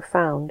burns were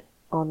found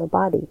on the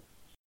body.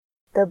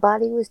 The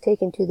body was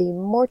taken to the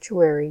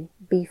mortuary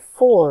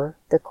before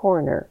the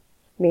coroner,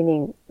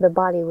 meaning the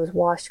body was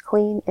washed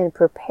clean and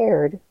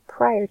prepared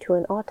prior to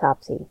an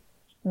autopsy.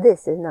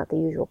 This is not the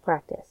usual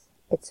practice.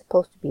 It's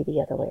supposed to be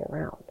the other way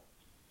around.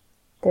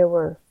 There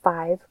were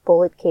 5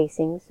 bullet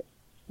casings,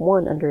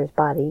 1 under his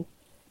body,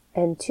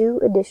 and 2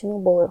 additional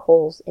bullet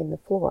holes in the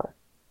floor.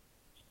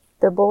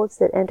 The bullets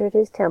that entered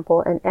his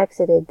temple and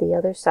exited the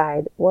other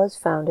side was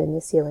found in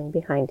the ceiling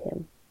behind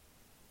him.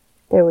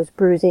 There was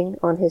bruising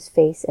on his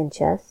face and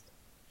chest.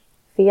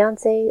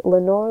 Fiancée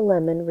Lenore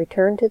Lemon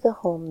returned to the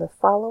home the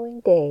following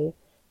day,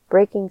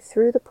 breaking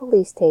through the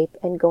police tape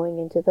and going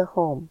into the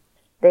home.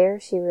 There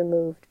she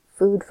removed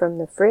food from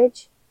the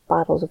fridge,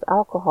 bottles of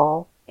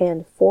alcohol,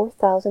 and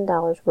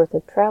 $4,000 worth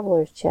of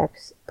traveler's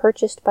checks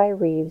purchased by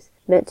Reeves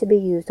meant to be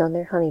used on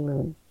their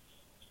honeymoon.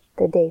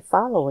 The day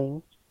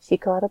following, she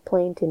caught a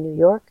plane to New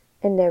York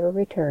and never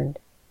returned,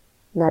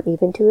 not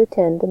even to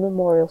attend the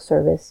memorial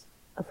service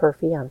of her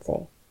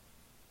fiancé.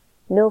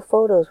 No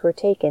photos were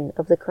taken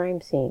of the crime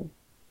scene.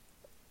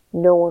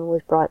 No one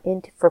was brought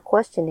in for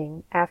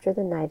questioning after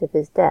the night of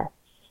his death,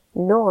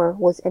 nor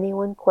was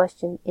anyone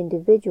questioned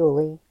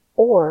individually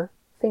or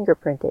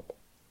fingerprinted.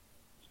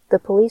 The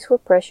police were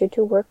pressured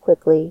to work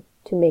quickly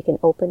to make an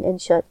open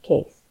and shut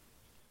case.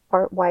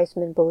 Art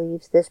Weissman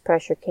believes this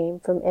pressure came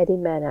from Eddie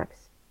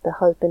Maddox, the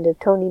husband of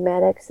Tony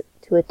Maddox,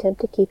 to attempt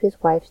to keep his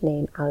wife's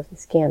name out of the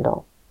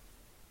scandal.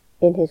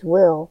 In his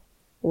will,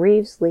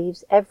 Reeves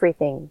leaves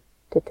everything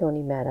to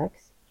Tony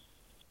Maddox.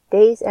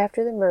 Days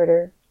after the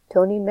murder,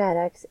 Tony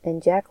Maddox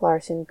and Jack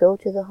Larson go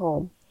to the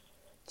home.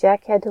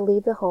 Jack had to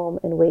leave the home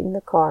and wait in the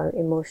car,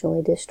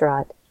 emotionally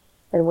distraught.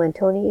 And when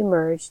Toni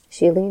emerged,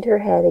 she leaned her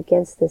head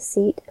against the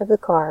seat of the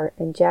car,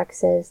 and Jack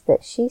says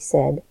that she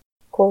said,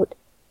 quote,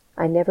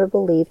 "I never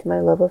believed my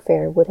love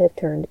affair would have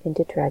turned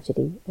into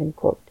tragedy," end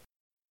quote.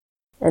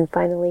 And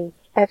finally,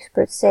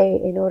 experts say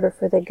in order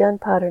for the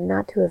gunpowder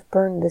not to have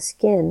burned the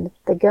skin,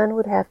 the gun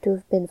would have to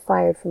have been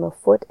fired from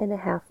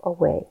 1.5 feet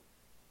away.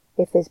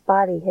 If his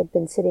body had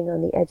been sitting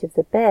on the edge of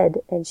the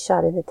bed and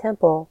shot in the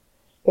temple,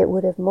 it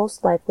would have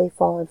most likely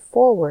fallen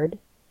forward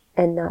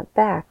and not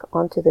back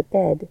onto the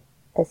bed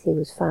as he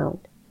was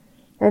found.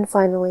 And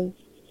finally,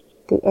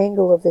 the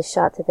angle of the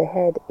shot to the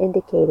head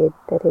indicated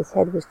that his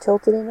head was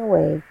tilted in a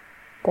way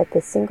that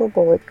the single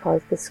bullet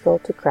caused the skull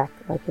to crack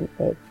like an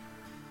egg.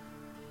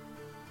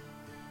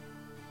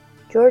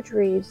 George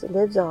Reeves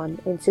lives on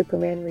in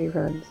Superman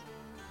reruns.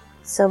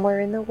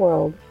 Somewhere in the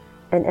world,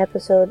 an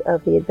episode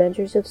of The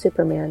Adventures of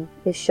Superman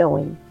is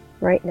showing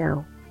right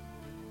now.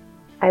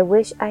 "I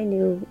wish I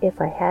knew if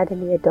I had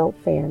any adult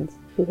fans,"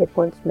 he had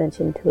once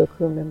mentioned to a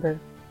crew member.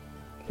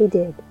 He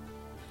did.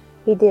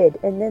 He did,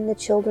 and then the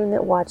children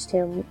that watched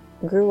him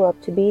grew up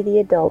to be the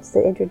adults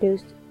that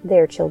introduced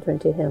their children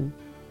to him.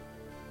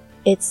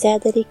 It's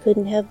sad that he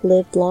couldn't have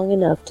lived long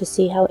enough to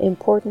see how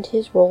important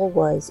his role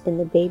was in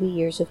the baby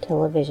years of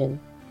television.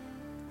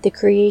 The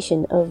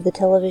creation of the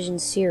television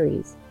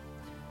series,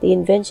 the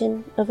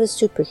invention of a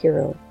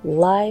superhero,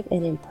 live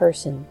and in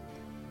person,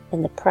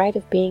 and the pride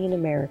of being an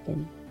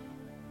American,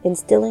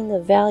 instilling the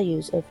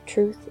values of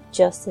truth,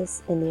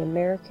 justice, and the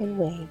American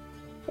way,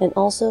 and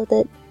also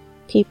that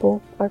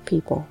people are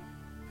people.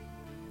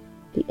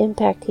 The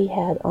impact he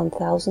had on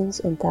thousands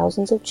and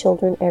thousands of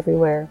children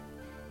everywhere,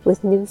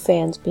 with new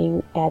fans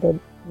being added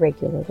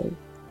regularly.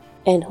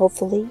 And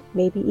hopefully,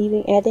 maybe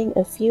even adding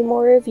a few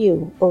more of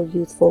you, O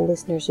youthful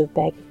listeners of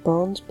Bag of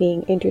Bones,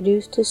 being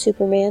introduced to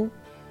Superman,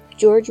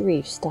 George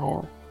Reeves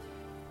style.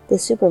 The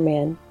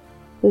Superman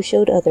who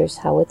showed others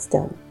how it's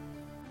done.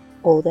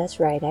 Oh, that's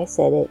right, I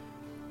said it.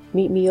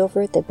 Meet me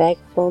over at the Bag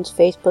of Bones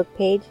Facebook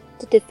page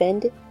to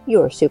defend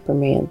your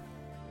Superman.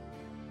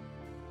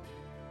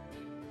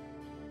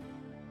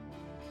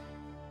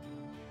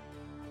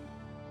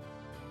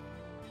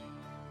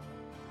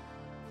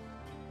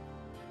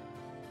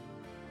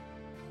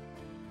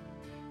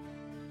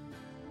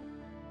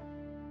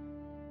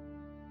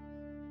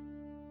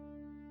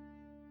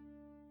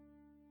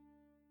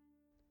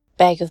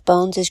 Bag of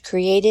Bones is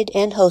created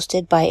and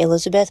hosted by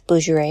Elizabeth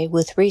Bougeret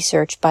with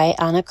research by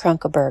Anna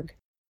Krunkeberg.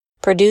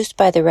 Produced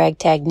by the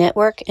Ragtag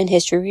Network and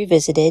History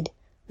Revisited.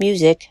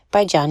 Music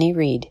by Johnny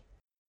Reed.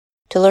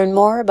 To learn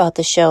more about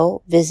the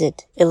show,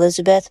 visit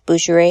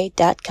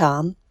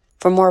elizabethbougeret.com.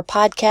 For more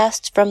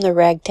podcasts from the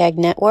Ragtag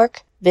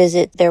Network,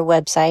 visit their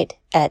website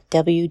at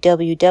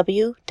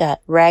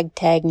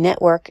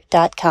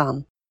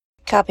www.ragtagnetwork.com.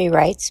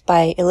 Copyrights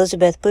by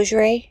Elizabeth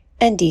Bougeret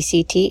and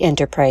DCT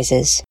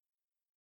Enterprises.